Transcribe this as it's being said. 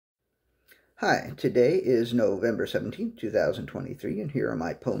Hi, today is November 17th, 2023, and here are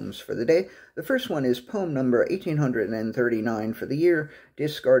my poems for the day. The first one is poem number 1839 for the year,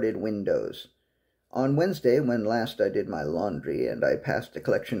 Discarded Windows. On Wednesday, when last I did my laundry, and I passed a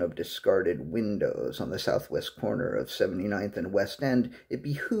collection of discarded windows on the southwest corner of 79th and West End, it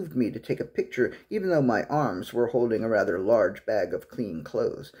behooved me to take a picture, even though my arms were holding a rather large bag of clean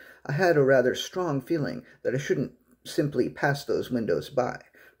clothes. I had a rather strong feeling that I shouldn't simply pass those windows by.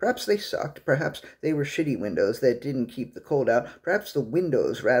 Perhaps they sucked, perhaps they were shitty windows that didn't keep the cold out, perhaps the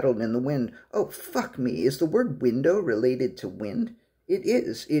windows rattled in the wind. Oh, fuck me, is the word window related to wind? It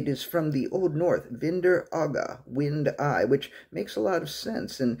is from the Old Norse, Vindr, auga, wind eye, which makes a lot of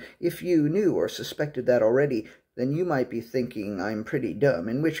sense, and if you knew or suspected that already, then you might be thinking I'm pretty dumb,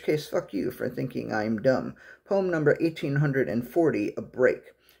 in which case fuck you for thinking I'm dumb. Poem number 1840, A Break.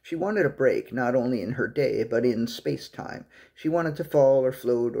 She wanted a break, not only in her day, but in space-time. She wanted to fall or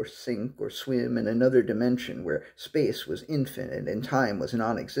float or sink or swim in another dimension where space was infinite and time was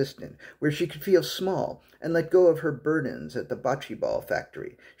non-existent, where she could feel small and let go of her burdens at the bocce ball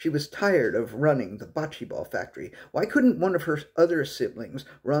factory. She was tired of running the bocce ball factory. Why couldn't one of her other siblings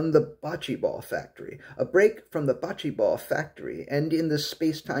run the bocce ball factory? A break from the bocce ball factory and in the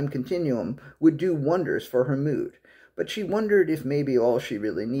space-time continuum would do wonders for her mood. But she wondered if maybe all she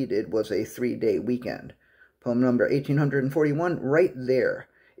really needed was a 3-day weekend. Poem number 1841, Right There.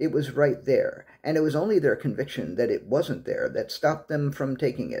 It was right there, and it was only their conviction that it wasn't there that stopped them from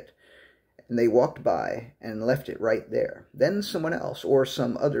taking it. And they walked by and left it right there. Then someone else or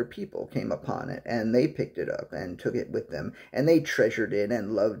some other people came upon it, and they picked it up and took it with them, and they treasured it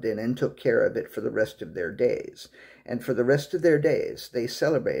and loved it and took care of it for the rest of their days. And for the rest of their days, they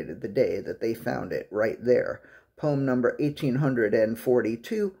celebrated the day that they found it right there. Poem number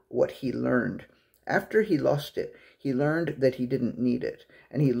 1842, What He Learned. After he lost it, he learned that he didn't need it,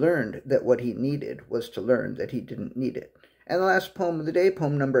 and he learned that what he needed was to learn that he didn't need it. And the last poem of the day,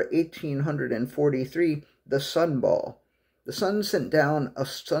 poem number 1843, The Sunball. The sun sent down a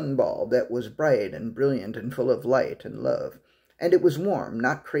sunball that was bright and brilliant and full of light and love. And it was warm,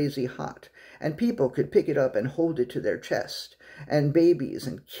 not crazy hot, and people could pick it up and hold it to their chest, and babies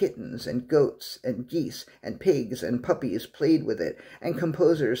and kittens and goats and geese and pigs and puppies played with it, and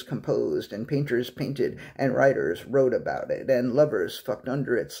composers composed, and painters painted, and writers wrote about it, and lovers fucked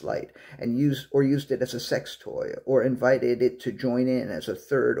under its light, and used it as a sex toy, or invited it to join in as a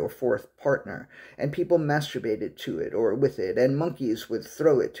third or fourth partner, and people masturbated to it or with it, and monkeys would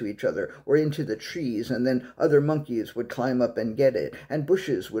throw it to each other or into the trees, and then other monkeys would climb up and get it, and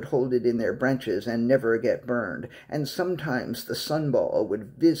bushes would hold it in their branches and never get burned, and sometimes the sunball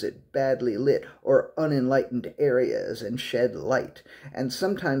would visit badly lit or unenlightened areas and shed light, and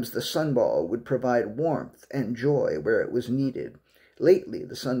sometimes the sunball would provide warmth and joy where it was needed. Lately,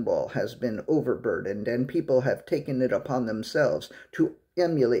 the sunball has been overburdened, and people have taken it upon themselves to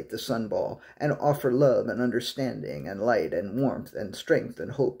emulate the sunball and offer love and understanding and light and warmth and strength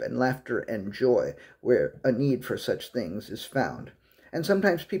and hope and laughter and joy where a need for such things is found. And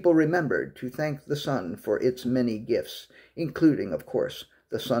sometimes people remembered to thank the sun for its many gifts, including, of course,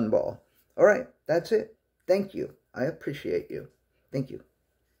 the sunball. All right, that's it. Thank you. I appreciate you. Thank you.